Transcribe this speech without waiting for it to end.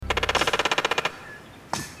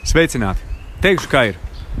Sveicināti! Teikšu, kā ir.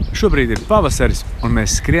 Šobrīd ir pavasaris, un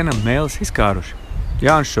mēs skrienam mēlis izkāruši.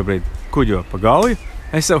 Jānis šobrīd kuģo pa Gauju,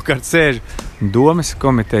 es savukārt sēžu domes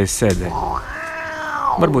komitejas sēdē.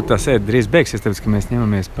 Varbūt tā sēde drīz beigsies, tāpēc, ka mēs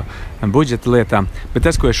ņemamies pa budžeta lietām, bet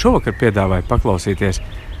tas, ko es šovakar piedāvāju paklausīties,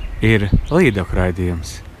 ir līdeku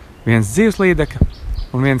raidījums. Viens dzīves līdeka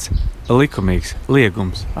un viens likumīgs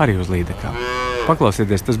liegums arī uz līdekām.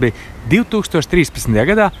 Paklausieties, tas bija 2013.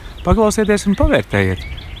 gadā, paklausieties un pavērtējiet,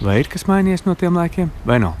 vai ir kas mainījies no tiem laikiem,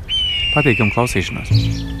 vai nav. Patīkam klausīšanos!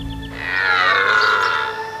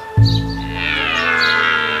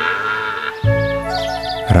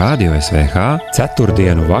 Rādio SVH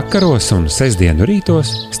ceturtdienu vakaros un sestdienu rītos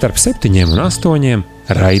starp 7 un 8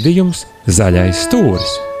 raidījums Zaļais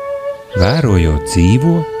stūris. Vērojot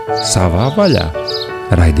dzīvo savā vaļā.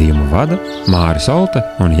 Raidījumu vada Māris Olte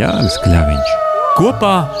un Jānis Kļaviņš.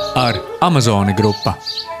 Kopā ar Amazoni grupa.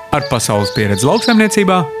 Ar pasaules pieredzi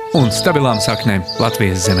lauksaimniecībā un stabilām saknēm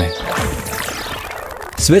Latvijas zemē.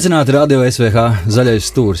 Sveicināti Radio SVH Zaļais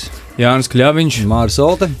stūris. Jānis Kļaviņš, Māris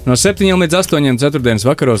Olte. No 7 līdz 8 ceturtdienas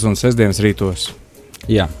vakaros un sestdienas rītos.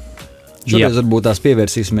 Jā. Šoreiz varbūt tās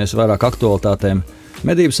pievērsīsimies vairāk aktualitātēm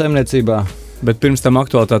medību saimniecībā. Bet pirms tam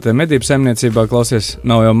aktualitātēm medību saimniecībā klausies,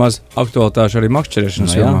 nav jau maz aktualitāšu arī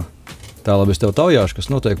makšķerēšanas jomā. Tā labi es tev taujāšu,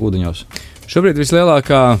 kas notiek ūdeņos. Šobrīd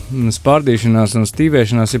vislielākā spārdīšanās un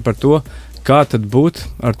stīvēšanās ir par to, kā tad būt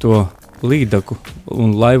ar to līdaku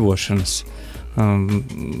un laivošanas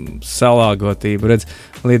salāgotību. Redz,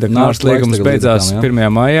 līdaku nārsts liegums beidzās 1.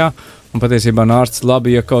 maijā, un patiesībā nārsts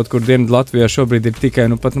labi, ja kaut kur Dienvidu Latvijā šobrīd ir tikai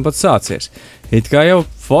nu pat sācies. It kā jau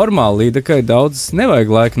formāli līdakai daudz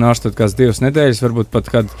nevajag laika nārstot kāds 2 nedēļas, varbūt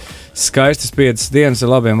pat kād skaistas 5 dienas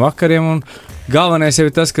ar labiem vakariem, un galvenais jau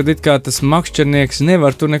ir tas, ka it kā tas makšķernieks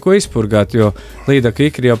nevar tur neko izpurgāt, jo līdaka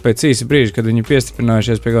ikri jau pēc īsa brīža, kad viņi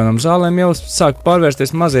piestiprinājušies pie kādām zālēm, jau sāk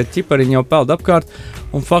pārvērsties mazie ķipariņi, jau peld apkārt,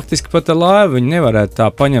 un faktiski pat ar laivu viņi nevarētu tā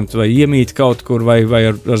paņemt vai iemīt kaut kur vai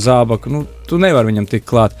ar zābaku, nu, tu nevar viņam tik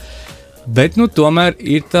klāt. Bet, nu, tomēr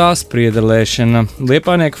ir tā spriedelēšana.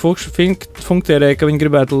 Liepājnieki funktierēja, ka viņi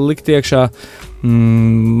gribētu likt iekšā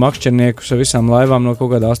makšķerniekus ar visām laivām no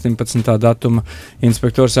kaut kāda 18. datuma.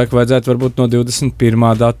 Inspektors saka, vajadzētu varbūt no 21.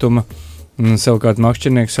 datuma. Savukārt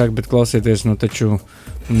makšķernieki saka, bet klausieties, nu taču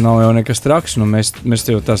nav jau nekas traks, nu mēs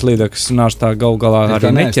jau tās līdakas nārstā galu galā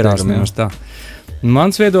arī neķerāsimies tā.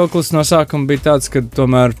 Mans viedoklis no sākuma bija tāds, ka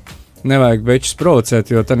tomēr nevajag bečus provocēt,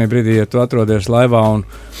 jo tajā brīdī, ja tu atrodies laivā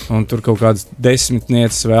un tur kaut kādas 10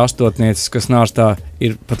 vai 8, kas nārstā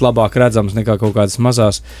ir pat labāk redzams nekā kaut kādas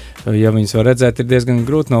mazās, ja viņas var redzēt, ir diezgan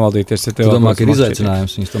grūti novaldīties. Ja tu domā, ka ir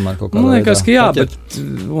izaicinājums viņas tomēr kaut kādā veidā? Man liekas, ka jā,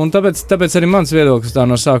 bet tāpēc arī mans viedoklis tā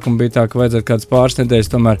no sākuma bija tā, ka vajadzētu kādas pāris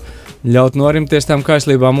nedēļas tomēr ļaut norimties tām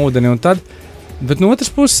kaislībām ūdeni un tad. Bet no otras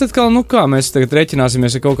puses, atkal, nu kā mēs tagad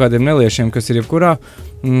rēķināsimies ar kaut kādiem neliešiem, kas ir jebkurā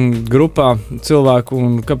grupā cilvēku,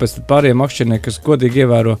 un kāpēc pārējie makšķernieki, kas godīgi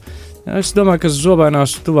ievēro. Es domāju, ka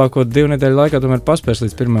zobainās tuvāko 2 nedēļu laikā tomēr paspēs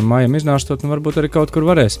līdz 1. maijam iznārstot, un varbūt arī kaut kur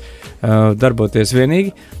varēs darboties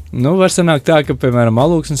vienīgi. Nu, var sanākt tā, ka, piemēram,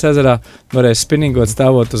 Alūksnes ezerā varēs spinningot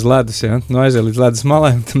stāvot uz ledus, ja? Nu, aiziet līdz ledus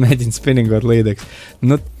malai, un tu mēģini spinningot līdeks.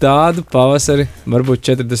 Nu, tādu pavasari varbūt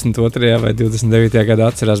 42. vai 29. gadā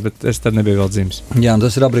atcerās, bet es tad nebiju vēl dzimis. Jā, un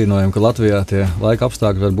tas ir apbrīnojami, ka Latvijā tie laika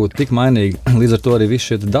apstākļi var būt tik mainīgi. Līdz ar to arī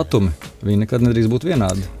visi šie datumi, viņi nekad nedrīkst būt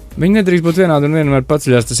vienādi. Viņi nedrīkst būt vienādi, un vienmēr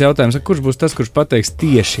paceļās tas jautājums, kurš būs tas, kurš pateiks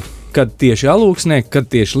tieši, kad tieši Alūksnē, kad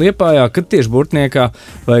tieši Liepājā, kad tieši Burtniekā,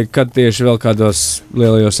 vai kad tieši vēl kādos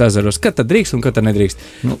lielajos ezeros. Kad tad drīkst un kad tad nedrīkst?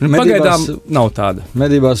 Pagaidām nav tāda.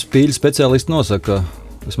 Medībās pīļu speciālisti nosaka,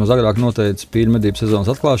 ka vismaz agrāk noteica pīļu medību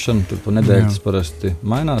sezonas atklāšanu, tur pa nedēļu tas parasti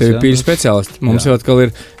mainās. Tie ir pīļu speciālisti. Mums jau atkal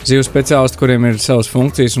ir zivs speciālisti, kuriem ir savas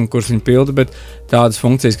funkcijas un kuras viņi pilda, bet tādas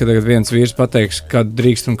funkcijas, ka tagad viens vīrs pateiks, kad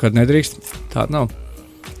drīkst un kad nedrīkst, tāda nav.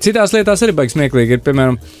 Citās lietās arī baigs smieklīgi ir,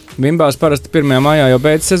 piemēram, Vimbās parasti 1. maijā jau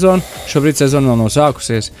beidz sezonu, šobrīd sezona vēl nav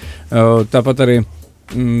sākusies. Tāpat arī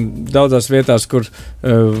daudzās vietās, kur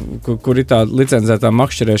ir tā licencētā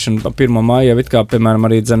makšķerēšana 1. maijā, it kā, piemēram,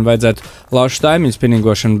 arī vajadzētu lāšu taimiņu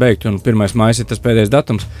spinningošanu beigt, un 1. maijs ir tas pēdējais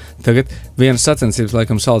datums. Tagad vienas sacensības,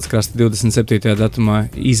 laikam, Salackrasta 27. datumā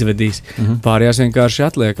izvedīs. Pārējās vienkārši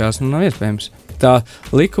atliekās, nu nav iespējams. Tā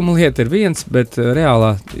likuma lieta ir viens, bet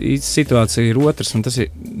reālā situācija ir otrs, un tas ir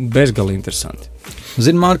bezgalīgi interesanti.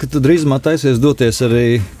 Zini, Mārka, tu drīzumā taisies doties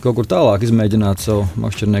arī kaut kur tālāk izmēģināt savu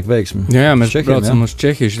makšķernieku veiksmi. Jā, mēs braucam uz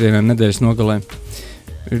Čehiju šodien nedēļas nogalē.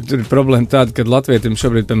 Tur ir problēma tāda, ka latvietim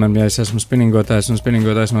šobrīd, piemēram, ja es esmu spinningotājs un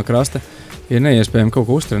spinningotājs no krasta, ir neiespējami kaut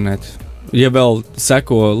ko uztrenēt. Ja vēl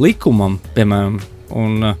seko likumam, piemēram,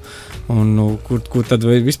 un Un, kur tad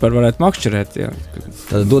vispār varētu makšķerēt? Jā.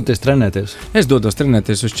 Tad doties trenēties? Es dodos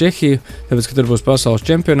trenēties uz Čehiju, tāpēc, ka tur būs pasaules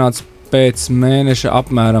čempionāts pēc mēneša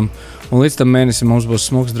apmēram. Un līdz tam mēnesim mums būs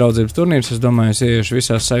smuks draudzības turnīrs. Es domāju, es ieiešu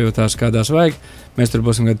visās sajūtās, kādās vajag. Mēs tur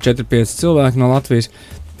būsim 4-5 cilvēki no Latvijas.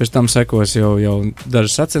 Pēc tam sekos jau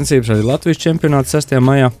dažas sacensības, arī Latvijas čempionāts 6.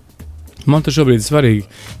 maijā. Man tur šobrīd ir svarīgi.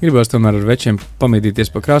 Gribos tomēr ar večiem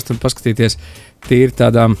pamīdīties pa krastu un paskatīties tīri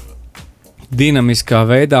tādā dinamiskā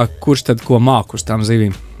veidā, kurš tad ko māk uz tām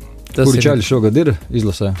zivīm. Kuri čaļi šogad ir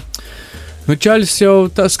izlasē? Nu, čaļus jau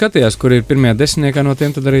tā skatījās, kur ir pirmajā 10. no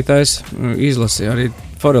tiem, tad arī taisa izlasi, arī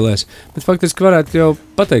forelēs. Bet faktiski varētu jau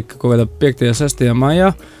pateikt, ka kaut kādā 5. 6. maijā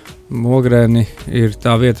Ogrēni ir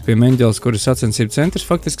tā vieta pie Meņģeles, kur ir sacensību centrs.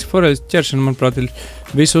 Faktiski foreļas ķeršana, manuprāt, ir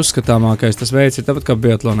visuzskatāmākais. Tas veids ir tāpat kā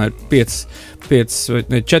biatlonā ir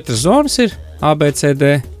 4 zonas ir A, B, C,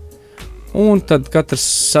 D. Un tad katrs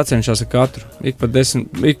sacenšas ar katru. Ik pa 50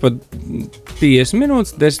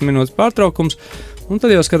 minūtes, 10 minūtes pārtraukums. Un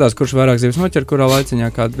tad jau skatās, kurš vairāk zivis noķer, kurā laiciņā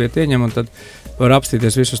kādu vietu ieņem, un tad var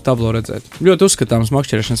apstīties visus tablo redzēt. Ļoti uzskatāms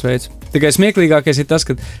makšķerēšanas veids. Tikai smieklīgākais ir tas,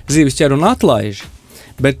 ka zivis ķer un atlaiž.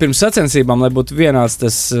 Bet pirms sacensībām, lai būtu vienāds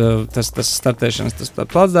tas startēšanas, tas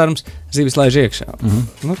placdārums, zivis laiž iekšā.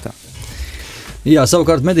 Nu tā. Jā,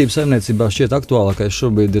 savukārt medību saimniecībā šķiet aktuālākais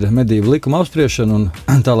šobrīd ir medību likuma apspriešana, un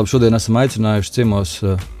tālāk šodien esam aicinājuši ciemos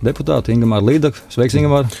deputātu Ingamāru Līdaku. Sveiks,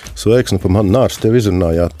 Ingamār! Sveiks, nu pa mani nārstu tev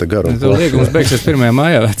izrunājāt te garu. Tev liegums beigsies 1.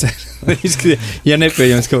 maijā, ja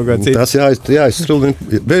nepieņems kaut kā citu. Tas jāizstrudina.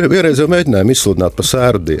 Vienreiz jau mēģinājām izsludināt pa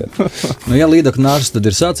sēru dienu. Nu, ja Līdaku nārsts tad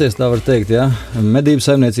ir sācies, tā var teikt, jā. Medību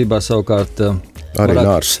saimniecībā savukārt arī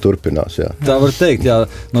nārsts turpinās, jā. Tā var teikt, jā.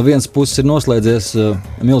 No vienas puses ir noslēdzies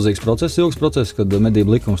milzīgs process, ilgs process, kad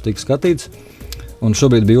medību likums tika skatīts, un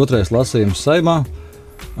šobrīd bija 2. lasījums Saeimā.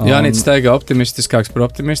 Jānis staigā optimistiskāks par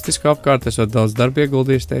optimistisku apkārt, esot daudz darba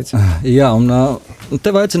ieguldījis, teica. Jā, un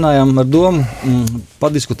tev aicinājām ar domu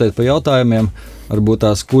padiskutēt par jautājumiem, varbūt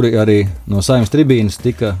tās, kuri arī no Saeimas tribīnes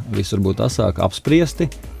tika varbūt asāk apspriesti,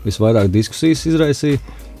 visvairāk diskusijas izraisīja,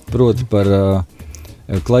 proti par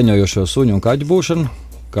klaņojošo suņu un kaķu būšanu,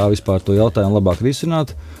 kā vispār to jautājumu labāk risināt,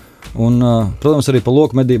 un, protams, arī par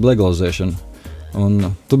loku medību legalizēšanu. Un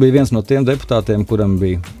tu biji viens no tiem deputātiem, kuram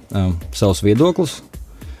bija savs viedoklis.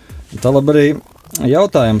 Tālāk arī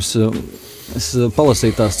jautājums. Es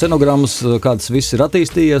palasīju tās scenogrammas, kā tas viss ir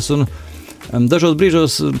attīstījies, un dažos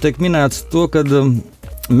brīžos tiek minēts to, ka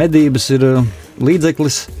medības ir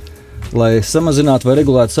līdzeklis, lai samazinātu vai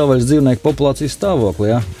regulētu savvaļas dzīvnieku populācijas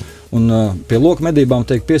stāvokli. Ja? Un pie loku medībām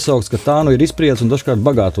tiek piesaukts, ka tā nu ir izpriec un dažkārt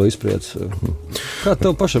bagāto izpriec. Kā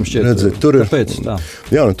tev pašam šķiet? Redzi, kāpēc tā?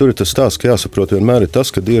 Jā, nu, tur ir tas stāsts, ka jāsaprot vienmēr ir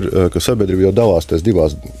tas, ka sabiedrība jau dalās tais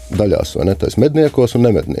divās daļās, vai ne, tais medniekos un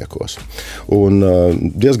nemedniekos. Un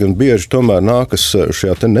diezgan bieži tomēr nākas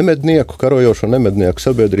šajā te nemednieku, karojošo nemednieku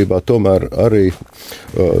sabiedrībā tomēr arī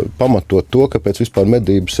pamatot to, kāpēc vispār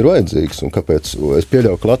medības ir vajadzīgas un kāpēc es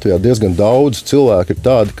pieļauju, ka Latvijā diezgan daudz cilvēki ir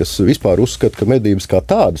tādi, kas vispār uzskata, ka medības kā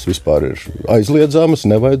tādas vispār ir aizliedzamas,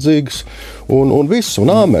 nevajadzīgas un viss,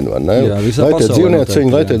 un āmen, vai ne? Jā,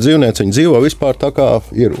 lai tie dzīvnieciņi dzīvo vispār tā kā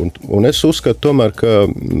ir. Un es uzskatu tomēr, ka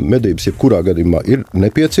medības jebkurā gadījumā ir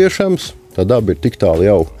nepieciešams, tā daba ir tik tālu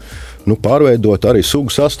jau pārveidot, arī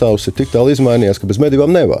sugu sastāvs ir tik tālu izmainījies, ka bez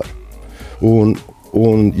medībām nevar. Un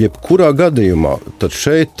jebkurā gadījumā, tad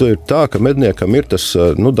šeit ir tā, ka medniekam ir tas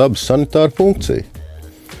dabas sanitāra funkcija.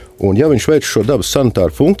 Un ja viņš veic šo dabas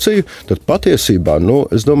sanitāru funkciju, tad patiesībā,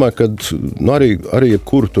 es domāju, ka arī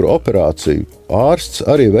jebkuru tur operāciju ārsts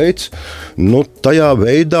arī veids tajā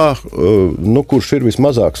veidā, kurš ir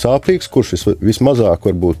vismazāk sāpīgs, kurš vismazāk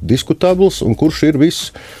varbūt diskutabls un kurš ir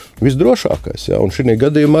visdrošākais. Ja? Un šī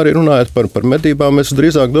gadījumā arī runājot par medībām, es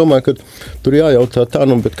drīzāk domāju, ka tur jājautā tā,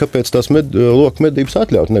 bet kāpēc tās loku medības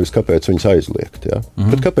atļaut, nevis kāpēc viņas aizliegt. Ja?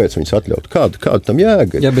 Bet kāpēc viņas atļaut? Kāda tam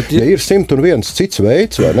jēga? Ja ir 101 cits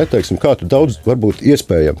veids, vai ne, teiksim, kā tu daudz varbūt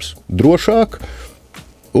iespējams drošāk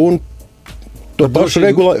un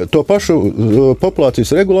to pašu populācijas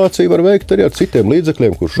regulāciju var veikt arī ar citiem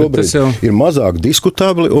līdzekļiem, kur šobrīd ir mazāk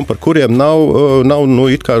diskutabli un par kuriem nav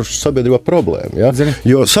it kā sabiedrībā problēma. Ja?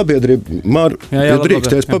 Jo sabiedrība,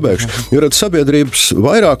 drīkst, es pabeigšu, jo sabiedrības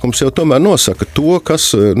vairākums jau tomēr nosaka to, kas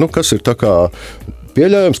ir tā kā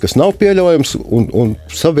pieļaujams, kas nav pieļaujams, un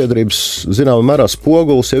sabiedrības zināmā mērā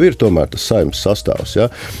spogulis jau ir tomēr tas Saeimas sastāvs. Ja?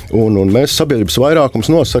 Un mēs sabiedrības vairākums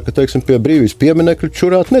nosaka, teiksim, pie brīvības pieminekļu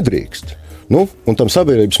čurāt nedrīkst. Un tam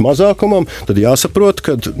sabiedrības mazākumam tad jāsaprot,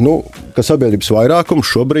 ka sabiedrības vairākums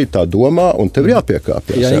šobrīd tā domā un tev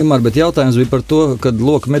jāpiekāpjas. Jā, Ingmār, bet jautājums bija par to, ka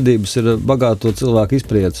loka medības ir bagāto cilvēku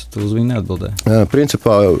izpriec. Tu uz viņu neatbildēji.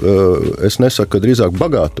 Principā es nesaku, ka drīzāk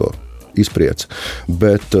bagāto. izpriece.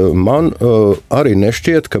 Bet man arī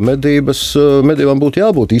nešķiet, ka medībām būtu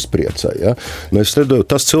jābūt izpriecai. Ja? Nu, es redzu,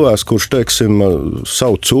 tas cilvēks, kurš, teiksim,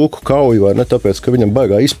 savu cūku kauju, vai ne tāpēc, ka viņam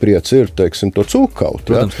baigā izpriece ir, teiksim, to cūku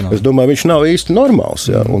kaut. Ja? Es domāju, viņš nav īsti normāls.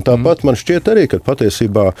 Ja? Un tāpat man šķiet arī, ka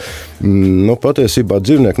patiesībā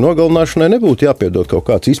dzīvnieku nogalināšanai nebūtu jāpiedod kaut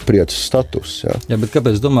kāds izprieces status. Ja? Jā, bet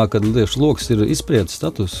kāpēc domā, ka loks ir izprieces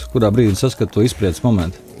status? Kurā brīdī saskat to izprieces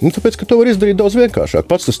momentu? Tāpēc, ka to var izdarīt daudz vienkāršāk.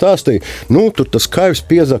 Pats tu stāstīji, tur tas kaivs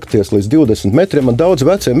piezakties līdz 20 metriem. Man daudz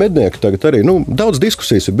vecie mednieki tagad arī, daudz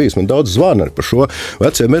diskusijas ir bijis, man daudz zvana par šo.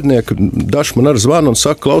 Vecie mednieki daži man arī zvana un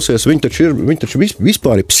saka, klausies, viņi taču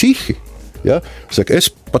vispār ir psihi. Ja? Saka, es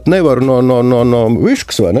pat nevaru no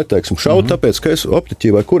viškas vai neteiksim šaut, tāpēc, ka es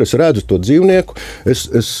optiķī vai kur es redzu to dzīvnieku,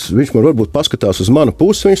 viņš man varbūt paskatās uz manu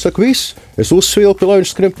pusi, viņš saka, viss, es uzsvilpi, lai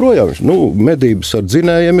viņš skrien projām. Medības ar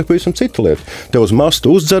dzinējiem ir pavisam cita lieta. Te uz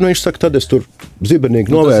mastu uzdzen, viņš saka, tad es tur zibenīgi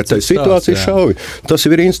novērtēju situāciju, šauju. Tas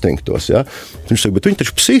jau ir instinktos. Ja? Viņš saka, bet viņi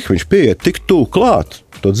taču psihi, viņš pieiet tik tuvu klāt.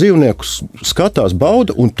 To dzīvnieku skatās,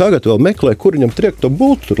 bauda, un tagad vēl meklē, kur viņam triek to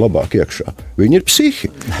būtu tur labāk iekšā. Viņi ir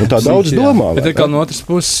psihi, un tā daudz domā. Bet no otras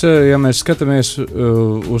puses, ja mēs skatāmies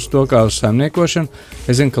uz to kā uz saimniekošanu,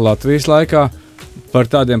 es zinu, ka Latvijas laikā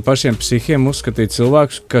par tādiem pašiem psihiem uzskatīt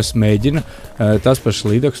cilvēkus, kas mēģina tās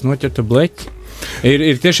pašas līdzekļus noķert bleķi.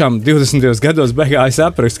 Ir tiešām 20. gados beigās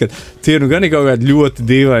apraksts, ka tie gan ir kaut kādi ļoti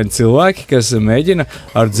dīvaini cilvēki, kas mēģina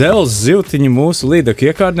ar dzelzs zivtiņu mūsu līdzekļu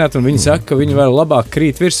iekārdināt, un viņi saka, ka viņi var labāk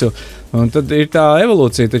krīt virsū. Un tad ir tā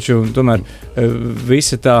evolūcija, taču tomēr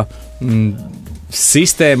visa tā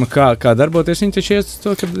sistēma, kā darboties, viņi taču iet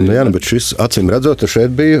to, ka... Jā, bet šis, acīm redzot,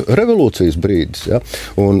 šeit bija revolūcijas brīdis. Ja?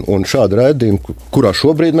 Un šāda raidījuma, kurā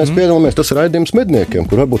šobrīd mēs piedalāmies, tas ir raidījums medniekiem,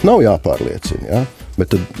 kur varbūt nav jāpārliecina. Ja? Bet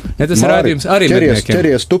tad, tas ir raidījums arī medniekiem.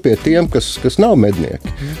 Ķeries tu pie tiem, kas nav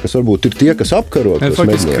mednieki, kas varbūt ir tie, kas apkaro tos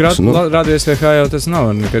medniekus. Radies VH jau tas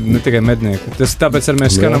nav ne tikai mednieki. Tas tāpēc arī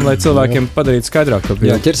mēs skanam, lai cilvēkiem padarītu skaidrāk.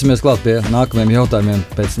 Jā, ķersimies klāt pie nākamajiem jautājumiem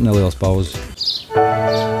pēc nelielas pauzes.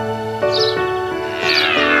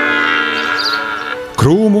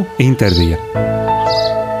 Krūmu intervija.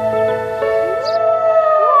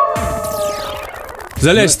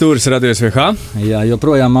 Zaļais stūris Radies VH. Jā,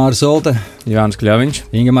 joprojām Māris Olte, Jānis Kļaviņš,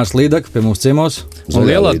 Ingemārs Līdaka pie mūsu ciemos. Un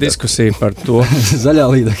lielā diskusija par to. Zaļā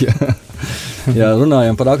Līdaka. Jā,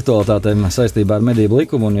 runājam par aktualitātēm saistībā ar medību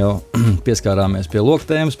likumu un jau pieskārāmies pie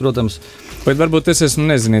loktēmas, protams. Bet varbūt es esmu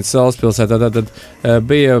nezinīts Salaspilsētā, tad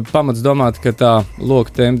bija pamats domāt, ka tā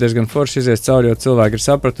loktēma diezgan forši izies cauri, jo cilvēki ir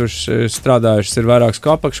sapratuši, strādājušas ir vairākas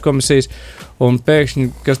apakškomisijas, un pēkšņi,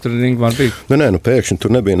 kas tur Ingmār bija? Nē, pēkšņi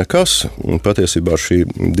tur nebija nekas, un patiesībā šī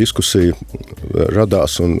diskusija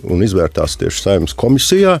radās un izvērtās tieši Saeimas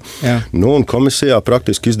komisijā, un komisijā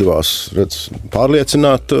praktiski izdevās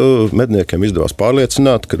pārliecināt, medniekiem izdevās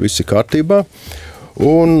pārliecināt, ka viss ir kārtībā.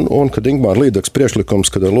 Un kad Ingmāra Līdaks priekšlikums,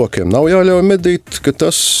 kad ar lokiem nav jāļauj medīt, ka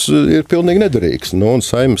tas ir pilnīgi nederīgs. Un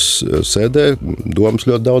Saeimas sēdē domas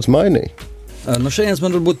ļoti daudz mainīja. Šajienas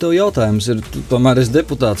man varbūt tev jautājums ir, tomēr es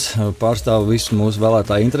deputāts pārstāvu visu mūsu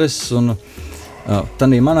vēlētāju intereses, un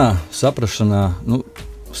tādā manā saprašanā,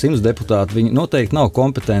 100 deputāti, viņi noteikti nav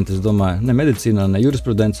kompetenti, es domāju, ne medicīnā, ne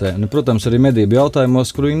jurisprudencē, ne, protams, arī medību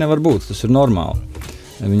jautājumos, kur viņi nevar būt, tas ir normāli.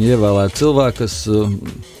 Viņi ievēlē cilvēku, kas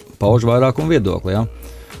pauž vairākumu viedokli. Ja?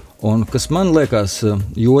 Un kas man liekas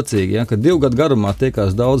jocīgi, ka 2 gadu garumā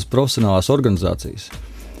tiekās daudz profesionālās organizācijas.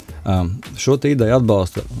 Šo ideju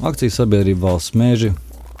atbalsta akcijas sabiedrība valsts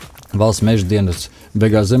meža dienests,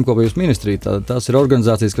 beigās zemkopības ministrija. Tās ir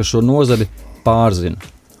organizācijas, kas šo nozari pārzina.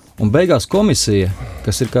 Un beigās komisija,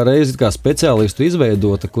 kas ir kā reizi kā speciālistu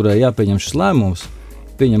izveidota, kurai jāpieņem šis lēmums,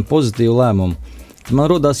 pieņem pozitīvu lēmumu. Man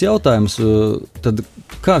rodās jautājums, tad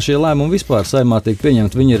kā šie lēmumi vispār Saeimā tiek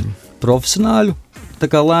pieņemti? Viņi ir profesionāļi, tā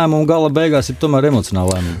kā lēmumu gala beigās ir tomēr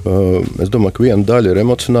emocionāli lēmumi. Es domāju, ka viena daļa ir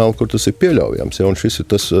emocionāla, kur tas ir pieļaujams. Ja, un šis ir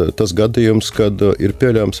tas gadījums, kad ir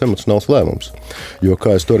pieļaujams emocionāls lēmums. Jo,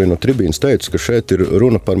 kā es to arī no tribīnas teicu, ka šeit ir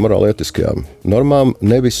runa par morāli-etiskajām normām,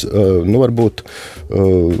 nevis, varbūt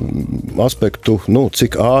aspektu,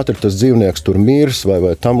 cik ātri tas dzīvnieks tur mirs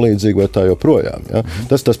vai tam līdzīgi vai tā joprojām. Ja.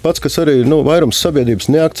 Tas pats, kas arī vairums sabiedrības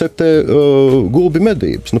neakceptē gulbi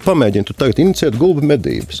medības. Pamēģini tu tagad iniciēt gulbi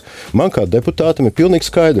medības. Man kā deputātam ir pilnīgi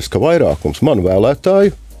skaidrs, ka vairākums manu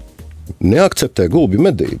vēlētāju neakceptē gulbi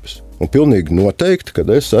medības. Un pilnīgi noteikti, kad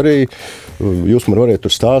es arī, jūs man varētu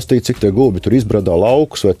tur stāstīt, cik tie gulbi tur izbradā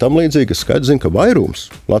laukus vai tam līdzīgi, es skaidrs zinu, ka vairums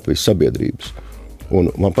Latvijas sabiedrības un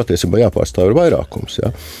man patiesībā jāpārstāv ir vairākums.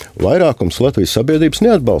 Ja? Vairākums Latvijas sabiedrības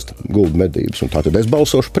neatbalsta gulbu medības, un tātad es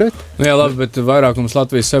balsošu pret. Jā, labi, bet vairākums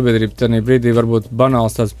Latvijas sabiedrība tajā brīdī varbūt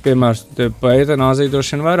banāls tāds piemērs, pa eitanāziju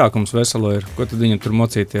droši vien vairākums veselo ir. Ko tad viņam tur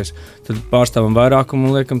mocīties? Tad pārstāvam vairākumu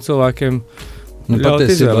un liekam cilvēkiem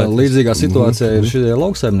patiesībā līdzīgā situācijā ir šie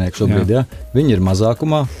lauksaimnieki šobrīd. Ja? Viņi ir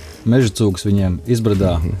mazākumā. Meža cūks viņiem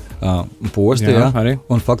izbradā posti,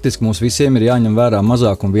 un faktiski mums visiem ir jāņem vērā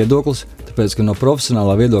mazākuma viedoklis, tāpēc, ka no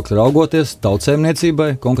profesionālā viedokļa raugoties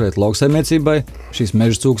tautsaimniecībai, konkrēti lauksaimniecībai, šīs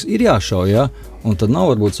meža cūks ir jāšauj, un tad nav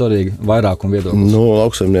varbūt svarīgi vairākuma viedoklis.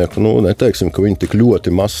 Lauksaimnieku, neteiksim, ka viņi tik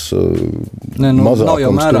ļoti mazākums nav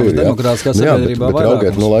jau mērāms demokrātiskā sabiedrībā bet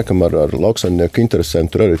raugiet, laikam ar lauksaimnieku interesēm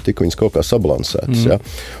tur arī tik viņas kaut kā sabalansētas, ja?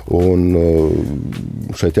 Un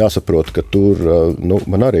šeit jāsaprot, ka tur,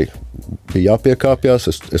 man arī bija jāpiekāpjas,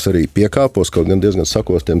 es arī piekāpos, kaut gan diezgan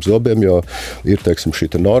sakostiem zobiem, jo ir, teiksim,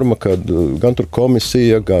 šī norma, kad gan tur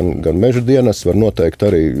komisija, gan meža dienas var noteikt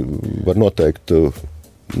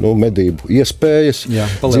medību iespējas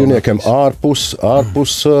dzīvniekiem ārpus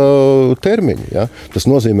termiņa. Ja? Tas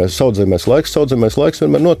nozīmē, saudzamais laiks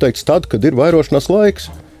vienmēr noteikts tad, kad ir vairošanās laiks.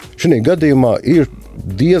 Šī gadījumā ir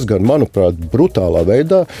diezgan, manuprāt, brutālā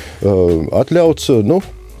veidā atļauts,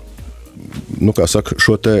 kā saka,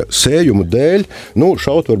 šo te sējumu dēļ,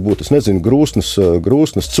 šaut varbūt, es nezinu,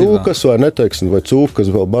 grūsnas cūkas, vai neteiksim, vai cūka,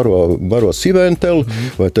 kas vēl baro siventeli,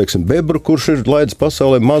 vai, teiksim, bebru, kurš ir laidis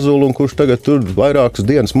pasaulē mazulu, un kurš tagad tur vairākas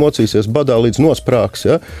dienas mocīsies badā līdz nosprāks,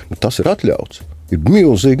 ja? Tas ir atļauts. Ir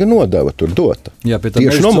milzīga nodeva tur dota. Jā,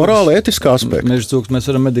 tieši no morāla etiskā aspekta. Meža cūks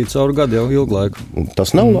mēs varam medīt cauri gadu jau ilgu laiku.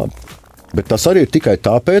 Tas nav labi. Bet tas arī ir tikai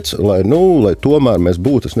tāpēc, lai tomēr mēs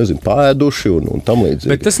būtu, paēduši un tam līdzīgi.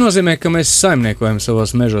 Bet tas nozīmē, ka mēs saimniekojam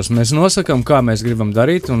savos mežos. Mēs nosakām, kā mēs gribam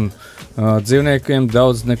darīt, un dzīvniekiem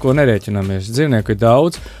daudz neko nerēķināmies. Dzīvnieku ir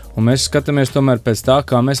daudz, un mēs skatāmies tomēr pēc tā,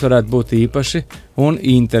 kā mēs varētu būt īpaši un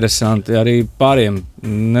interesanti. Arī pāriem,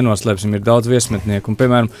 nenoslēpsim, ir daudz viesmetnieku. Un,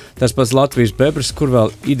 piemēram, tas pats Latvijas bebris, kur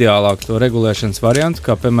vēl ideālāk to regulēšanas variantu,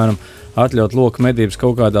 kā, piemēram, atļaut loku medības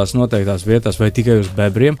kaut kādās noteiktās vietās vai tikai uz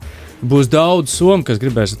bebriem. Būs daudz somu, kas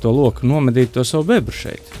gribēs ar to loku nomedīt to savu bebru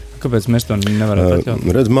šeit. Kāpēc mēs to nevaram atļaut?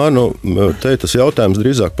 Redz, Mānu, te tas jautājums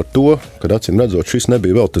drīzāk par to, kad acīm redzot, šis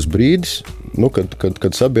nebija vēl tas brīdis,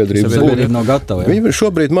 kad sabiedrība nav gatava. Viņi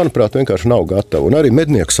šobrīd, manuprāt, vienkārši nav gatava. Un arī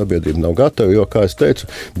mednieku sabiedrība nav gatava, jo, kā es teicu,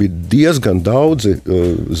 bija diezgan daudzi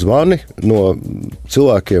zvani no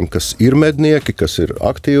cilvēkiem, kas ir mednieki, kas ir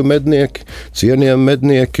aktīvi mednieki, cienījami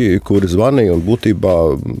mednieki, kuri zvanīja un būtībā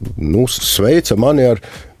sveica mani ar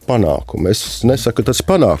panākumu. Es nesaku, ka tas ir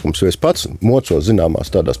panākums, jo es pats mocos zināmās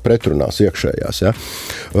tādās pretrunās iekšējās. Ja?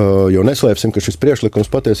 Jo neslēpsim, ka šis priekšlikums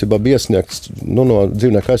patiesībā bija iesniegts no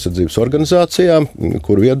dzīvnieku aizsardzības organizācijām,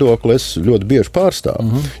 kuru viedokli es ļoti bieži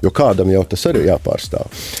pārstāvu, jo kādam jau tas arī jāpārstāv.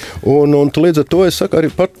 Un līdz ar to es saku arī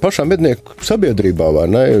pašām mednieku sabiedrībā, vai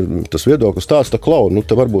ne, tas viedoklis tāds,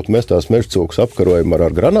 te varbūt mēs tās meža cūkas apkarojam ar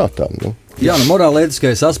granātām. Jā, morāla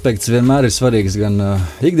ētiskais aspekts vienmēr ir svarīgs gan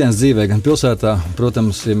ikdienas dzīvē, gan pilsētā.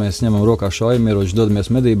 Protams, ja mēs ņemam rokā šaujamieroči, dodamies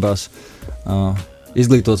medībās,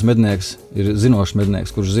 izglītots mednieks ir zinošs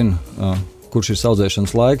mednieks, kurš zina, kurš ir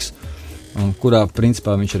saudzēšanas laiks, un kurā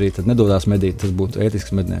principā viņš arī nedodās medīt. Tas būtu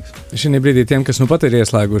ētisks mednieks. Šī brīdī tiem, kas pat ir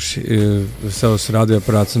ieslēguši savus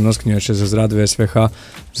radioaparātus un noskaņojušies uz Radio SVH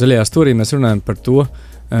zaļajā stūrī, mēs runājam par to,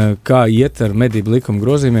 kā iet ar medību likuma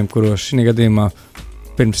grozījumiem, kuros šī gadījumā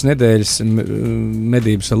pirms nedēļas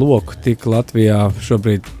medības ar loku tika Latvijā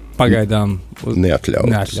šobrīd pagaidām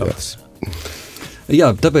neatļautas.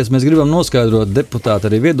 Jā, tāpēc mēs gribam noskaidrot deputātu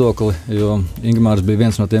arī viedokli, jo Ingmārs bija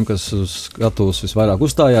viens no tiem, kas uz skatuves visvairāk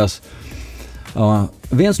uzstājās.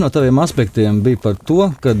 Viens no taviem aspektiem bija par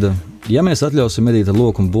to, ka, ja mēs atļausim medīt ar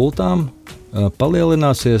loku un bultām,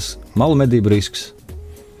 palielināsies malu medību risks.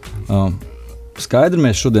 Skaidri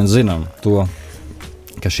mēs šodien zinām to,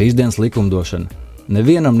 ka šīs dienas likumdošana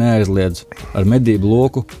nevienam neaizliedz ar medību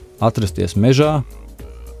loku atrasties mežā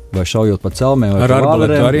vai šaujot pa celmēm vai ar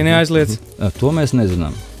arbaletu arī neaizliedz? To mēs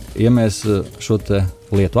nezinām. Ja mēs šo te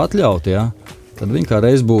lietu atļautu, tad viņa kā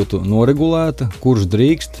reiz būtu noregulēta, kurš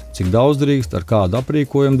drīkst, cik daudz drīkst, ar kādu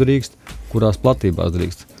aprīkojumu drīkst, kurās platībās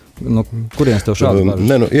drīkst. Kurienes tev šādi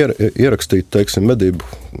bažas? Ierakstīt, teiksim, medību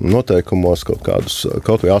noteikumos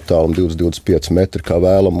kaut vai attālumu 20-25 metri kā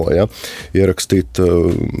vēlamo, ierakstīt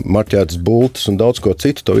marķētas bultas un daudz ko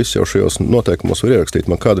citu, to visu jau šajos noteikumos var ierakstīt.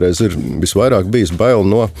 Man kādreiz ir visvairāk bijis bail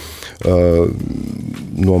no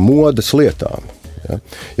modes lietām.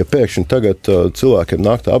 Ja pēkšņi tagad cilvēkiem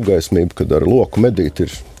nāk tā apgaismība, kad ar loku medīt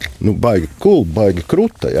ir baigi cool, baigi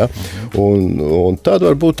kruta. Ja? Un tāda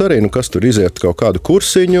var būt arī, kas tur iziet kaut kādu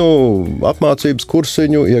kursiņu, apmācības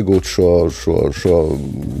kursiņu, iegūt šo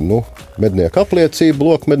mednieku apliecību,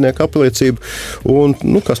 loku mednieku apliecību. Un,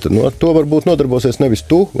 kas tad ar to varbūt nodarbosies nevis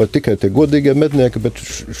tu vai tikai tie godīgie mednieki, bet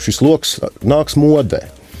šis loks nāks modē.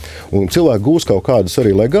 Un cilvēki gūs kaut kādas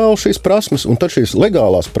arī legālas šīs prasmes, un tad šīs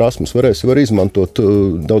legālās prasmes var izmantot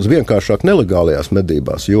daudz vienkāršāk nelegālajās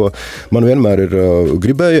medībās, jo man vienmēr ir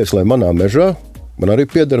gribējies, lai manā mežā, man arī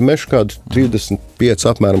pieder mežs kādi 35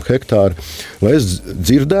 apmēram hektāri, lai es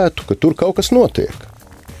dzirdētu, ka tur kaut kas notiek.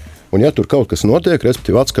 Un ja tur kaut kas notiek,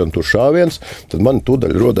 respektīvi atskan tur šāviens, tad man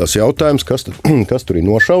tūdaļ rodās jautājums, kas tur ir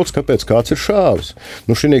nošauts, kāpēc kāds ir šāvis.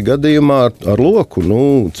 Šī gadījumā ar loku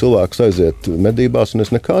cilvēks aiziet medībās, un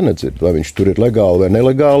es nekā nedzirdu. Vai viņš tur ir legāli vai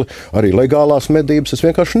nelegāli, arī legālās medības es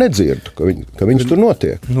vienkārši nedzirdu, ka viņas tur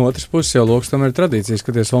notiek. No otras puses jau loks tam ir tradīcija,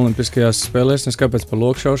 skaties olimpiskajās spēlēs, un kāpēc par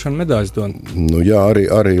lokšaušanu medāļas dod? Jā,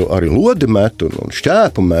 arī lodi met un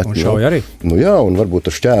šķēpu met. Un šauj arī? Jā, un varbūt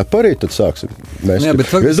ar šķēpu arī tad sāksim.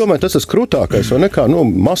 Es domāju, tas krūtākais, vai nekā,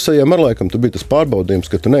 masajiem ar laikam tu bija tas pārbaudījums,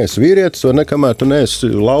 ka tu neesi vīrietis, vai nekamēr tu neesi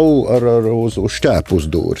lau uz šķēpu uz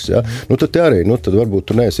dūris, ja? Tad arī, tad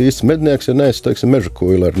varbūt tu neesi īsts mednieks, ja neesi, teiksim, meža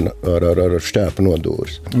kuila ar šķēpu no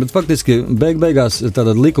dūris. Bet faktiski beigās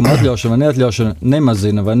tāda likuma atļaušana vai neatļaušana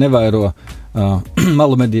nemazina vai nevairo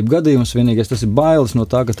malu medību gadījumus, vienīgais tas ir bailes no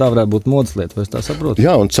tā, ka tā varētu būt modes lieta, vai es tā saprotu?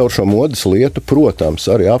 Jā, un caur šo modes lietu, protams,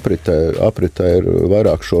 arī apritē ir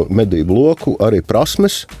vairāk šo medību loku, arī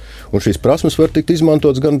prasmes, un šīs prasmes var tikt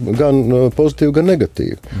izmantotas gan pozitīvi, gan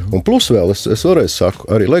negatīvi. Un plus vēl, es vēlreiz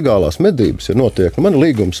saku, arī legālās medības, ja notiek, man ir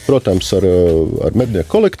līgums, protams, ar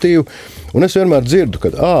mednieku kolektīvu, un es vienmēr dzirdu,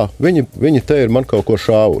 ka viņi te ir man kaut ko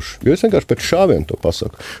šāvuši, jo es vienkārši pēc šāviem to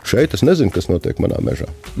pasaku. Šeit es nezinu, kas notiek manā mežā.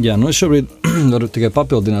 Jā, es šobrīd varu tikai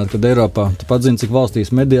papildināt, ka Eiropā, tu pats zini, cik valstīs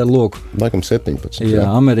medī ar loku? Laikam 17. Jā,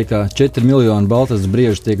 Amerikā 4 miljoni baltas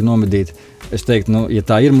briežu tiek nomedīti. Es teiktu, ja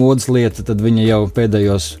tā ir modes lieta, tad viņa jau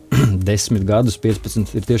pēdējos 10 gadus,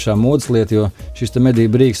 15 ir tiešām modes lieta, jo šis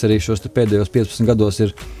medību rīks arī šos pēdējos 15 gados ir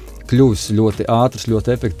kļuvis ļoti ātrs, ļoti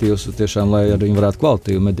efektīvs, tiešām, lai arī varētu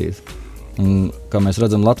kvalitīvi medīt. Un, kā mēs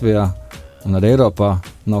redzam, Latvijā un arī Eiropā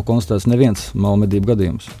nav konstatēts neviens malu medību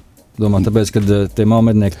gadījums. Domā, tāpēc, kad tie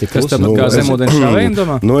malmednieki tik kas tāpat kā zemūdens šāvējiem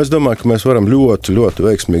domā? Es domāju, ka mēs varam ļoti, ļoti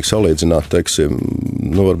veiksmīgi salīdzināt, teiksim,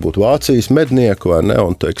 varbūt Vācijas mednieku, vai ne,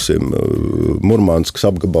 un, teiksim, Murmanskas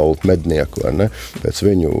apgabalu mednieku, vai ne, pēc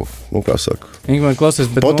viņu, kā saka,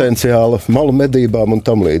 potenciāla malu medībām un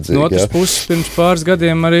tam līdzīgi. No otras puses, pirms pāris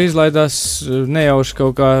gadiem arī izlaidās nejauši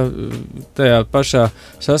kaut kā tajā pašā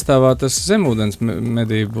sastāvā tas zemūdens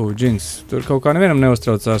medību džins. Tur kaut kā nevienam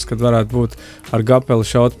neuztraucās, kad varētu būt ar gapeli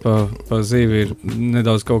šaut pa zīvi ir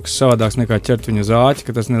nedaudz kaut kas savādāks nekā ķert viņu uz āķi,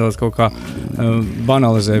 ka tas nedaudz kaut kā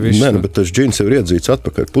banalizē visu. Nē, bet tas džins jau ir iedzīts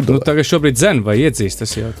atpakaļ pudelē. Tagad šobrīd dzen vai iedzīst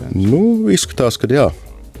tas jautājums? Izskatās, ka jā.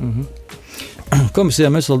 Komisijā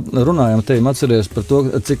mēs vēl runājam, atceries par to,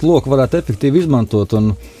 cik loku varētu efektīvi izmantot, un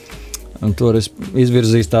to arī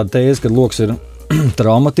izvirzīs tāda tēze, ka loks ir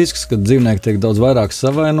traumatisks, kad dzīvnieki tiek daudz vairāk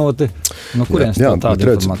savainoti. No kurienes tāda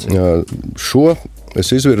informācija? Šo es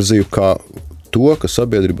izvirzīju kā to, ka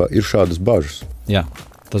sabiedrībā ir šādas bažas. Jā,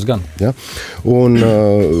 tas gan. Ja? Un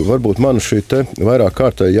varbūt man šī te vairāk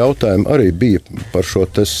kārtēji jautājumi arī bija par šo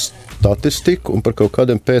te statistiku un par kaut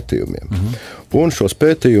kādiem pētījumiem. Un šos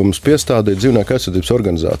pētījumus piestādīja dzīvnieku aizsardzības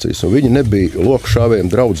organizācijas, un viņi nebija loku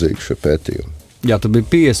šāvējiem draudzīgi šie pētījumi. Jā, tur bija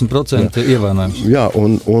 50% ievainojums. Jā,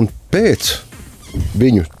 un pēc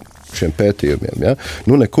viņu šiem pētījumiem. Ja?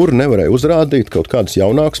 Nekur nevarēja uzrādīt kaut kādas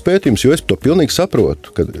jaunākas pētījumus, jo es to pilnīgi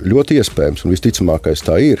saprotu, ka ļoti iespējams, un visticamākais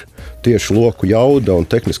tā ir, tieši loku jauda un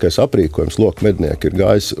tehniskais aprīkojums loku mednieki ir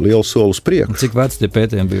gājis lielu soli uz priekšu. Cik veci tie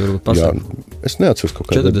pētījumi bija? Jā, es neatceros kaut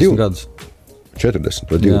kādā 40 gadus. 40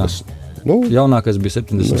 vai 20. Jaunākais bija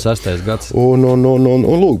 76. gads. Un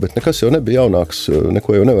lūk, bet nekas jau nebija jaunāks,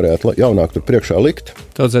 neko jau nevarētu jaunāk tur priekšā likt.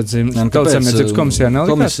 Tautsēmniecības komisijā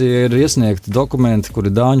nelikās? Komisija ir iesniegti dokumenti, kur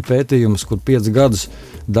ir dāņu pētījums, kur 5 gadus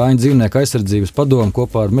Dāņu dzīvnieku aizsardzības padomu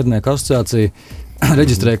kopā ar mednieku asociāciju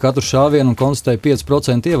reģistrēja katru šāvienu un konstatēja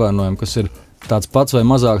 5% ievainojumu, kas ir tāds pats vai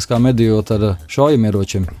mazāks kā medījot ar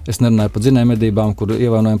šaujamieročiem. Es nerunāju par dzinējmedībām, kur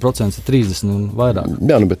ievainojuma procents ir 30 un vairāk.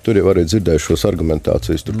 Jā, bet tur jau arī dzirdēju šos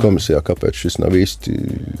argumentācijas tur komisijā, kāpēc šis nav īsti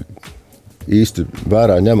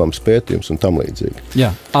vērā ņemams pētījums un tam līdzīgi.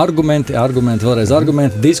 Jā, argumenti, vēlreiz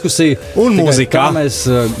argumenti, diskusija. Un mūzika. Kā mēs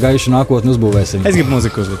gaišu nākotni uzbūvēsim. Es gribu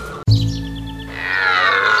mūziku uzlikt.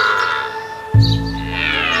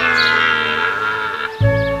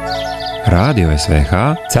 Radio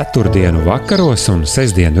SVH 4. vakaros un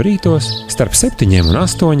 6. rītos starp 7 un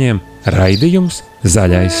 8 Raidījums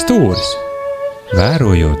Zaļais stūris.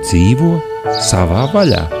 Vērojot dzīvo savā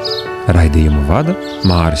vaļā. Raidījumu vada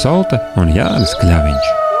Māris Olte un Jānis Kļaviņš.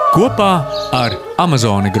 Kopā ar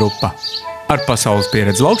Amazoni grupa. Ar pasaules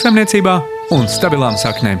pieredzi lauksaimniecībā un stabilām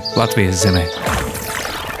saknēm Latvijas zemē.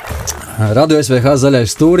 Radio SVH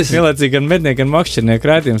Zaļais stūris. Vienlaicīgi gan mednieku, gan makšķernieku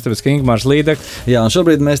raidījums, tāpēc, ka Ingmārs Līdek. Jā, un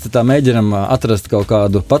šobrīd mēs tā mēģinam atrast kaut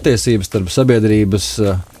kādu patiesību starp sabiedrības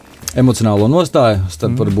emocionālo nostāju,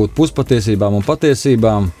 starp varbūt puspatiesībām un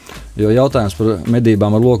patiesībām, jo jautājums par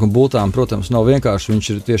medībām ar loku un bultām, protams, nav vienkārši. Viņš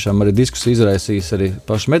ir tiešām arī diskusiju izraisījis arī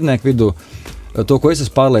pašu mednieku vidū. To, ko es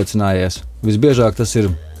esmu pārliecinājies, visbiežāk tas ir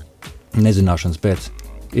nezināšanas pēc.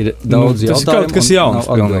 Ir daudz jautājumu. Kaut kas jauns,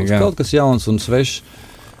 pilnīgi, kaut kas jauns un svešs.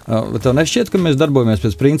 Bet tev nešķiet, ka mēs darbojamies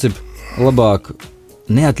pēc principa labāk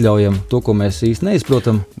neatļaujam to, ko mēs īsti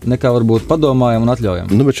neizprotam, nekā varbūt padomājam un atļaujam.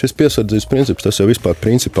 Bet šis piesardzības princips, tas jau vispār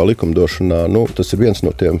principā likumdošanā, tas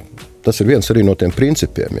ir viens arī no tiem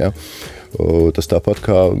principiem. Ja? Tas tāpat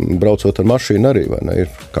kā braucot ar mašīnu arī, vai ne?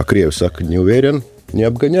 Ir, kā krievi saka, ņuvērien,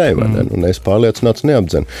 neapgaņai, vai ne? Un es pārliecināts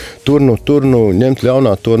neapdzen. Tur ņemt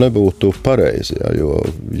ļaunā to nebūtu pareizi, ja?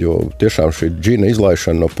 Jo tiešām šī džina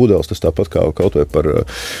izlaišana no pudeles, tas tāpat kā kaut vai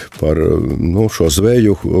par šo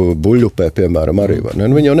zveju buļļupē, piemēram, arī, vai ne?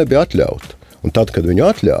 Viņi jau nebija atļauti. Un tad, kad viņu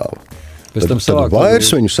atļāva, tad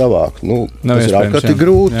vairs viņu savākt, tas ir ārkārtīgi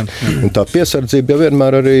grūti. Un tā piesardzība jau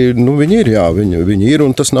vienmēr arī, viņi ir, viņi ir,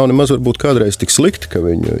 un tas nav nemaz varbūt kādreiz tik slikti, ka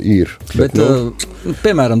viņi ir. Bet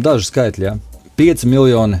piemēram, daži skaitļi, jā. 5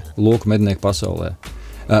 miljoni loku mednieku pasaulē.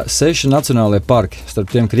 6 nacionālajie parki, starp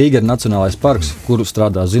tiem Krīgera nacionālais parks, kuru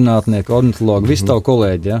strādā zinātnieki, ornitologi, visi tavu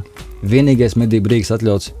kolēģi. Ja? Vienīgais medību rīks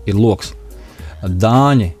atļauts ir loks.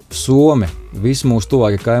 Dāņi, Somi, visi mūsu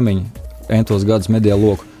tuvākie kaimiņi entos gadus medīja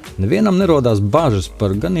loku. Nevienam nerodās bažas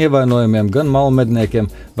par gan ievainojumiem, gan malmedniekiem,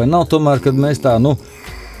 vai nav tomēr, kad mēs tā,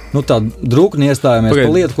 tā drūkni iestājāmies par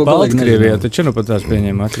lietu, ko galīgi nezinām. Baltkrievijā taču pat tās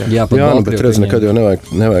pieņēma atļauju. Jā, bet redz, nekad jau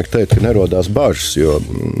nevajag teikt, ka nerodās bažas, jo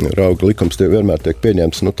rauga likums vienmēr tiek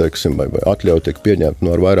pieņemts, vai atļauja tiek pieņemta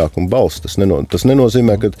ar vairākumu balsu. Tas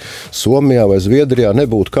nenozīmē, ka Somijā vai Zviedrijā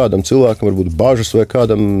nebūtu kādam cilvēkam varbūt bažas vai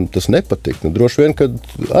kādam tas nepatīk. Droši vien, kad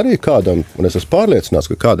arī kādam, un es esmu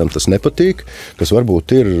pārliecināts, ka kādam tas nepatīk, kas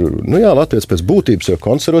varbūt ir, Latvijas pēc būtības jau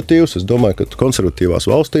konservatīvs. Es domāju, ka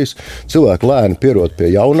konservatīvās valstīs cilvēki lēni pierod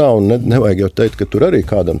pie jaunā, un nevajag jau teikt, ka tur arī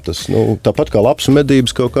kādam tas, tāpat kā labs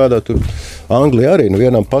medības kaut kādā, tur Anglijā arī,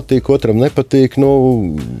 vienam patīk, otram nepatīk,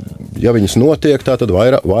 ja viņas notiek, tā tad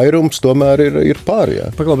vairums tomēr ir pārējā.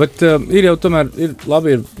 Paklau, bet ir jau tomēr,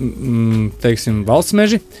 labi, teiksim, valsts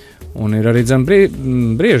meži, un ir arī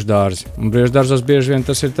brieždārzi. Un brieždārzos bieži vien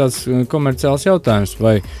tas ir tāds komerciāls jautājums,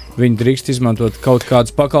 vai viņi drīkst izmantot kaut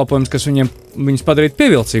kādus pakalpojumus, kas viņus padarīt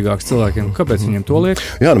pievilcīgākus cilvēkiem. Kāpēc viņiem to liek?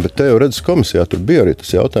 Jā, bet te jau redzes komisijā, tur bija arī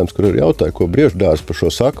tas jautājums, kur arī jautāja, ko brieždārzi par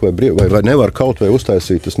šo saka, vai nevar kaut vai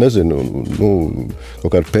uztaisīt, es nezinu,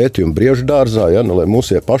 kaut kādu pētījumu brieždārzā, ja, lai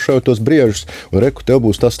mūs pašauj tos briežus, un reku, tev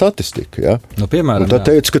būs tā statistika. Ja. Piemēram, un tad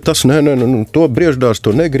teica, ka tas, to brieždārzi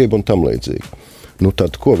to negrib un tam līdzīgi.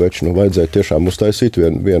 Tad ko veči, vajadzēja tiešām uztaisīt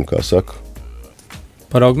vienu, kā saka,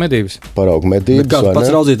 paraugu medības. Kāds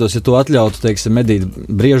pats raudzītos, ja to atļautu, teiksim, medīt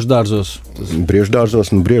brieždārzos?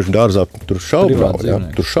 Brieždārzos, briežu dārzā tur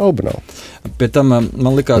šauba nav. Pēc tam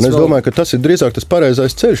man likās, es domāju, ka tas ir drīzāk tas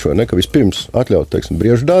pareizais ceļš, vai ne, ka vispirms atļaut, teiksim,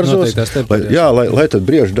 brieždārzos, lai tad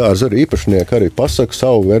brieždārza arī īpašnieki arī pasaka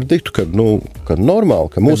savu verdiktu, ka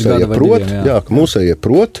normāli, ka mūsējie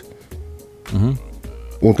prot,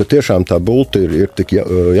 un ka tiešām tā bulta ir tik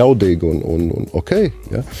jaudīga un ok.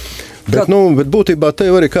 Ja? Bet būtībā te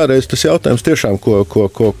jau arī kādreiz tas jautājums tiešām,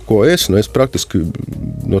 ko es praktiski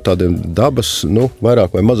no tādiem dabas,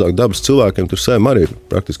 vairāk vai mazāk dabas cilvēkiem tur sēm arī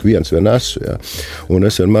praktiski viens esmu. Ja? Un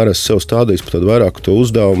es vienmēr esmu sev stādījis par tādu vairāk to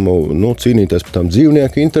uzdevumu, cīnīties par tām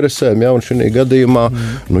dzīvnieku interesēm, ja? Un šī gadījumā,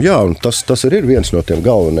 un tas arī ir viens no tiem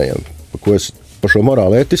galvenajiem, par ko es par šo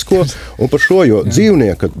morāli ētisko un par šo, jo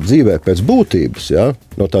dzīvnieka dzīvē pēc būtības, ja,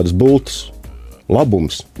 no tādas bultas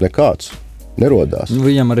labums nekāds nerodās.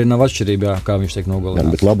 Viņam arī nav atšķirība, kā viņš tiek nogalināts.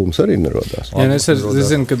 Jā, bet labums arī nerodās. Jā, es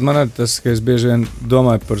zinu, ka man ir tas, ka es bieži vien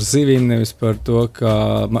domāju par zivīm, nevis par to, kā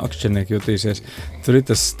makšķernieki jutīsies. Tur ir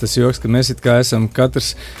tas joks, ka mēs it kā esam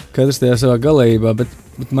katrs tajā savā galējībā,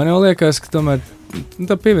 bet man jau liekas, ka tomēr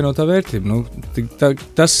tā pievienotā vērtība,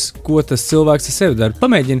 tas, ko tas cilvēks ar sevi dara.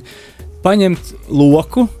 Pamēģini paņemt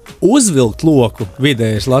loku, uzvilkt loku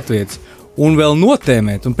vidējais latvietis un vēl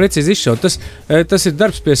notēmēt un precīzi izšaut. Tas ir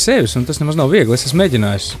darbs pie sevis, un tas nemaz nav viegli. Es esmu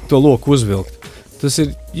mēģinājis to loku uzvilkt. Tas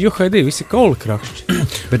ir juhaidī, visi kauli krakšķi.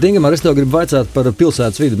 Bet, Ingemār, es tev gribu vaicāt par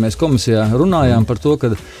pilsētas vidi. Mēs komisijā runājām par to,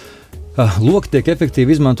 ka Loki tiek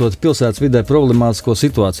efektīvi izmantot pilsētas vidē problemātisko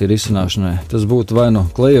situāciju risināšanai. Tas būtu vai nu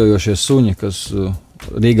klejojošie suņi, kas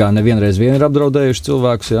Rīgā nevienreiz vien ir apdraudējuši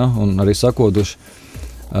cilvēkus, ja, un arī sakoduši.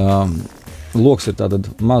 Loks ir tātad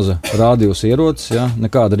maza rādījus ierocis, ja,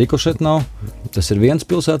 nekāda rikošeta nav. Tas ir viens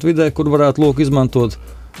pilsētu vidē, kur varētu loku izmantot.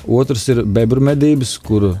 Otrs ir bebru medības,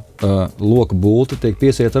 kur loka bulta tiek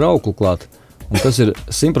piesieta ar auklu klāt. Un tas ir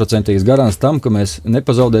 100% garants tam, ka mēs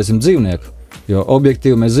nepazaudēsim dzīvnieku. Jo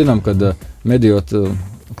objektīvi mēs zinām, ka medījot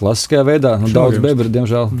klasiskajā veidā, daudz bebri,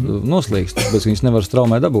 diemžēl, noslīkst, tāpēc viņas nevar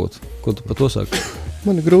straumē dabūt. Ko tu par to saki?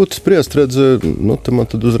 Man ir grūti spriest, man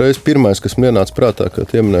tad uzreiz pirmais, kas man ienāca prātā,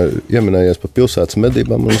 kad ieminējies par pilsētas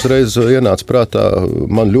medībām, man uzreiz ienāca prātā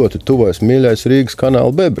man ļoti tuvais mīļais Rīgas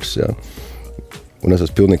kanāla bebrs, jā. Un es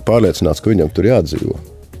esmu pilnīgi pārliecināts, ka viņam tur jādzīvo.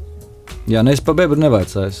 Jā, es par bebru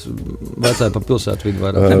nevajadzēju. Vajadzēju par pilsētu vidi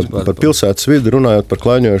vairāk. Par pilsētas vidi runājot par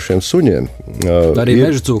klaņojošiem suņiem. Arī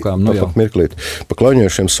meža cūkām. Mirklīt. Par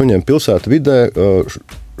klaņojošiem suņiem pilsētu vidē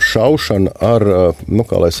šaušana ar,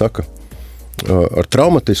 kā lai saka, ar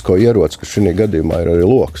traumatisko ieroci, kas šī gadījumā ir arī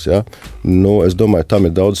loks. Ja? Es domāju, tam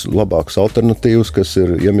ir daudz labākas alternatīvas, kas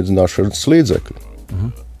ir iemidzināšanas līdzekļi.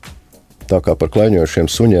 Tā kā par klaņojošiem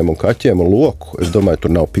suņiem un kaķiem un loku, es domāju,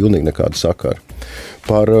 tur nav pilnīgi nekāda sakara.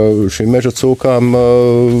 Par šīm meža cūkām,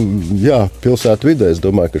 pilsētu vidē, es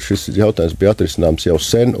domāju, ka šis jautājums bija atrisināms jau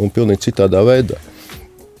sen un pilnīgi citādā veidā.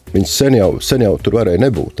 Viņas sen jau tur varēja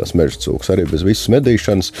nebūt, tās meža cūkas, arī bez visas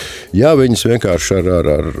medīšanas. Ja viņas vienkārši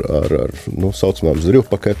ar saucamām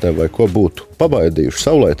zrivpaketēm vai ko būtu pabaidījuši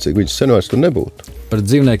saulēcīgi, viņas sen vairs tur nebūtu. Par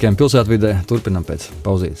dzīvniekiem pilsētu vidē turpinām pēc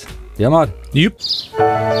pauzītes. Jā, Māri? Jup!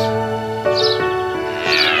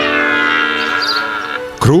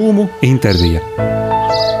 Krūmu intervija.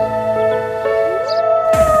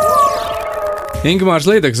 Ingmārs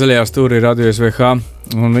Līdeks zaļajā stūrī Radio SVH,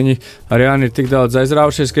 un viņi ar Jāni ir tik daudz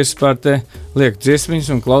aizraušies, ka es pār te lieku dziesmiņas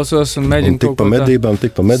un klausos un mēģinu kaut ko tā.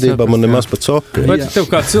 Tik pa medībām un nemaz pa copi. Bet tev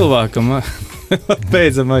kā cilvēkam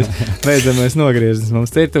beidzamais nogrieznis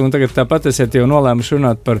mums te ir, un tagad tāpat esiet jau nolēmuši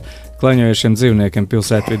runāt par klaņojošiem dzīvniekiem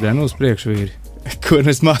pilsētvidē. Uz priekšu vīri, ko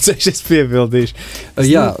es mācējušies piebildīšu.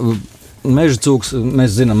 Jā, meža cūks,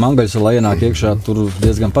 mēs zinām, Mangaļsalā ienāk iekšā tur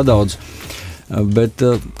diezgan padaudz. Bet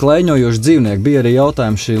klaiņojoši dzīvnieki bija arī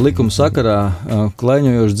jautājums šī likuma sakarā,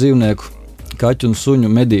 klaiņojoši dzīvnieku kaķu un suņu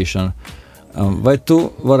medīšana. Vai tu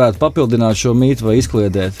varētu papildināt šo mītu vai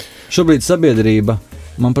izkliedēt? Šobrīd sabiedrība,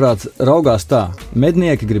 manuprāt, raugās tā.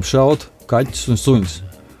 Mednieki grib šaut kaķus un suņus.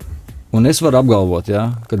 Un es varu apgalvot,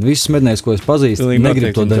 kad visus mednieks, ko es pazīstu,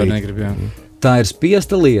 negrib to darīt. Tā ir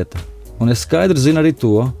spiesta lieta. Un es skaidri zinu arī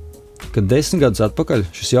to, kad 10 gadus atpakaļ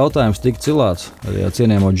šis jautājums tika cilāts arī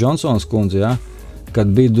cienījamo Džonsons kundzi,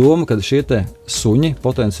 kad bija doma, ka šie te suņi,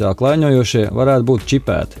 potenciāli klaiņojošie, varētu būt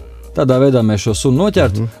čipēti. Tādā veidā mēs šo sunu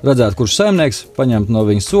noķertu, redzētu, kurš saimnieks, paņemtu no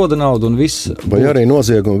viņa soda naudu un viss. Vai arī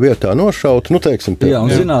nozieguma vietā nošaut, teiksim, pie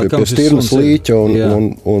stirnas līķa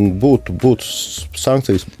un būtu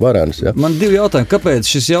sankcijas varēnas. Ja? Man divi jautājumi, kāpēc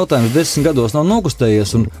šis jautājums 10 gados nav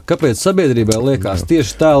nokustējies un kāpēc sabiedrībai liekas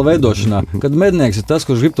tieši tēla veidošanā, kad mednieks ir tas,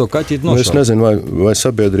 kurš grib to kaķīt nošaut? Es nezinu, vai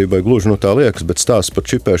sabiedrībai gluži tā liekas, bet stāsts par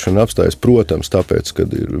čipēšanu apstājas, protams, tāpēc,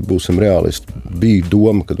 kad būsim realisti, bija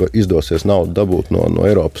doma, kad izdosies naudu dabūt no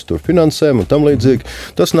Eiropas finansēm un tam līdzīgi.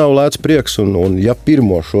 Tas nav lēts prieks, un ja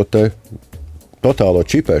pirmo šo te totālo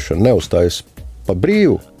čipēšanu neuzstājas pa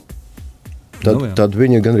brīvu, tad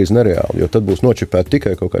viņi ir gandrīz nereāli, jo tad būs nočipēti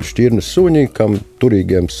tikai kaut kādi šķirnes suņi, kam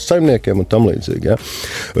turīgiem saimniekiem un tam līdzīgi. Ja?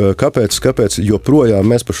 Kāpēc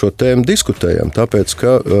joprojām mēs par šo tēmu diskutējam? Tāpēc,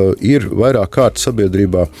 ka ir vairāk kārt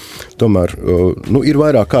sabiedrībā, tomēr ir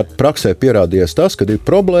vairāk kārt praksē pierādījies tas, kad ir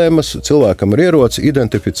problēmas cilvēkam ar ieroci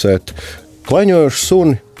identificēt klaiņojošu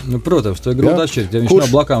suni. Protams, to ir grūti atšķirt. Ja viņš nav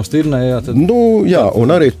blakām stirnē, tad...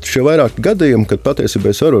 un arī šie vairāk gadījumi, kad patiesībā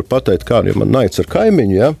es varu pateikt, kā ja man naids ar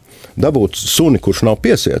kaimiņu, dabūt suni, kurš nav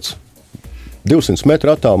piesiets. 200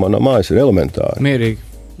 metru attālumā no mājas ir elementāri. Mierīgi.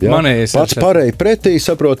 Ja? Pats pareji pretī,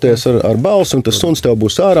 saproties ar balsi, un tas suns tev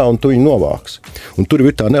būs ārā, un tu viņu novāks. Un tur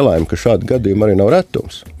ir tā nelaime, ka šādi gadījumi arī nav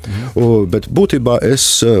retums. Bet būtībā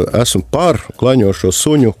es esmu par klaiņojošo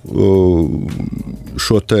suņu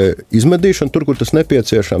šo te izmedīšanu, tur, kur tas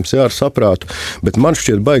nepieciešams, ar saprātu, bet man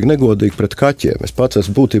šķiet baigi negodīgi pret kaķiem. Es pats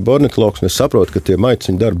esmu būtībā ornitologs, un es saprotu, ka tie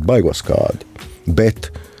maiciņi dara baigos kādi. Bet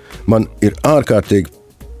man ir ārkārtīgi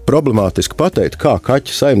problemātiski pateikt, kā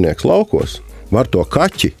kaķi saimnieks laukos var to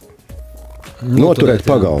kaķi noturēt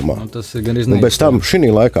pagalmā. Un bez tam šī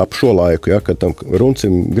laikā, ap šo laiku, kad tam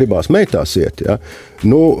runcim gribās meitās iet,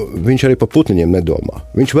 viņš arī pa putniņiem nedomā.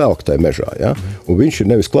 Viņš velk tajā mežā, un viņš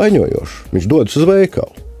ir nevis klaiņojošs, viņš dodas uz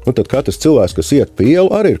veikalu. tad katrs cilvēks, kas iet pa ielu,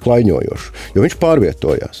 arī ir klaiņojošs, jo viņš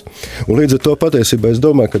pārvietojās. Un līdz ar to patiesībā es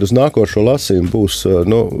domāju, ka uz nākošo lasījumu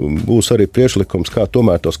būs arī priekšlikums, kā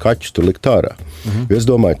tomēr tos kaķus tur likt ārā. Es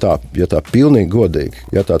domāju tā, ja tā pilnīgi godīgi,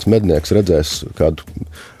 ja tāds mednieks redzēs kādu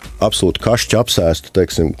absolūti kašķi apsēstu,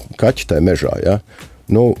 teiksim, kaķi tajā mežā, ja,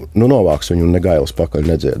 novāks viņu un negailis pakaļ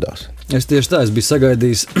nedziedās. Es tieši tā, es biju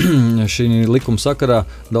sagaidījis šī likuma sakarā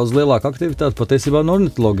daudz lielāku aktivitāti patiesībā no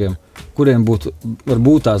ornitologiem, kuriem būtu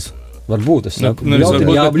varbūt tās. Varbūt es saku,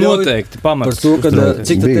 noteikti pamats. Par to,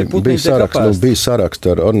 cik tie putniņi tiek apēsti. Bija saraksti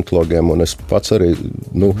ar ornitologiem, un es pats arī,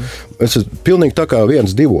 es esmu pilnīgi tā kā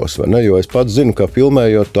 1-2, vai ne, jo es pats zinu, kā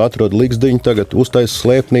filmējot, tu atrod ligzdiņu, tagad uztais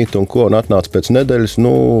slēpnīt un ko, un atnāc pēc nedēļas,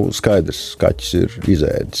 skaidrs, kaķis ir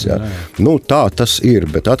izēdis, jā. Tā tas ir,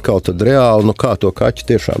 bet atkal tad reāli, kā to kaķi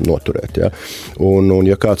tiešām noturēt, jā. Un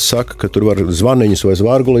ja kāds saka, ka tur var zvaniņus vai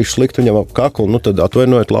zvārgulīšus likt viņam ap kaklu, tad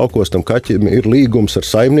atvainojiet laukos, tam kaķim ir līgums ar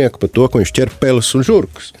saimnieku par to, ka viņš ķer peles un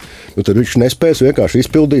žurkas. Tad viņš nespēs vienkārši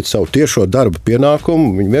izpildīt savu tiešo darba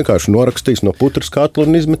pienākumu, viņi vienkārši norakstīs no putras katla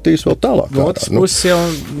un izmetīs vēl tālāk. No otras puses jau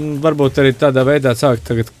varbūt arī tādā veidā sākt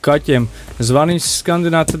tagad kaķiem zvaniņus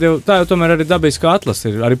skandināt, tad tā jau tomēr arī dabiska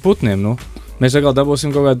atlase ir, arī putniem, Mēs atkal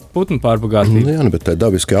dabūsim kaut kādu putnu pārbagātību. Jā, bet tā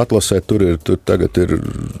dabiskajā atlasē tur tagad ir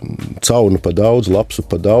caunu pa daudz, lapsu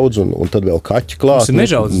pa daudz, un tad vēl kaķi klāt. Tas ir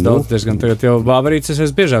nežaudzes daudz diezgan. Tagad jau vāverītes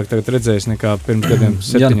es biežāk tagad redzējis nekā pirms gadiem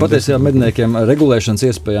 7. Jā, patiesībā medniekiem regulēšanas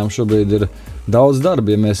iespējām šobrīd ir daudz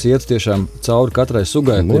darba. Ja mēs iet tiešām cauri katrai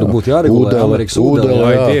sugai, kuru būtu jāregulē, arī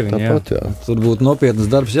ūdeni, tur būtu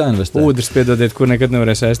nopietnas darbs jāinvestē. Ūdens, piedodiet, kur nekad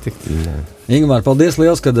nevarēs ēstikt. Ingmār, paldies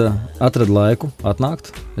liels, kad atrad laiku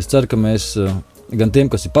atnākt. Es ceru, ka mēs gan tiem,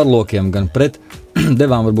 kas ir par lokiem, gan pret,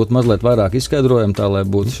 devām varbūt mazliet vairāk izskaidrojumu, tā lai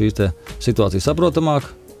būtu šī situācija saprotamāka.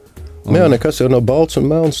 Jā, nekas jau nav balts un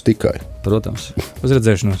melns tikai. Protams. Uz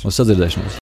redzēšanos. Uz sadzirdēšanos.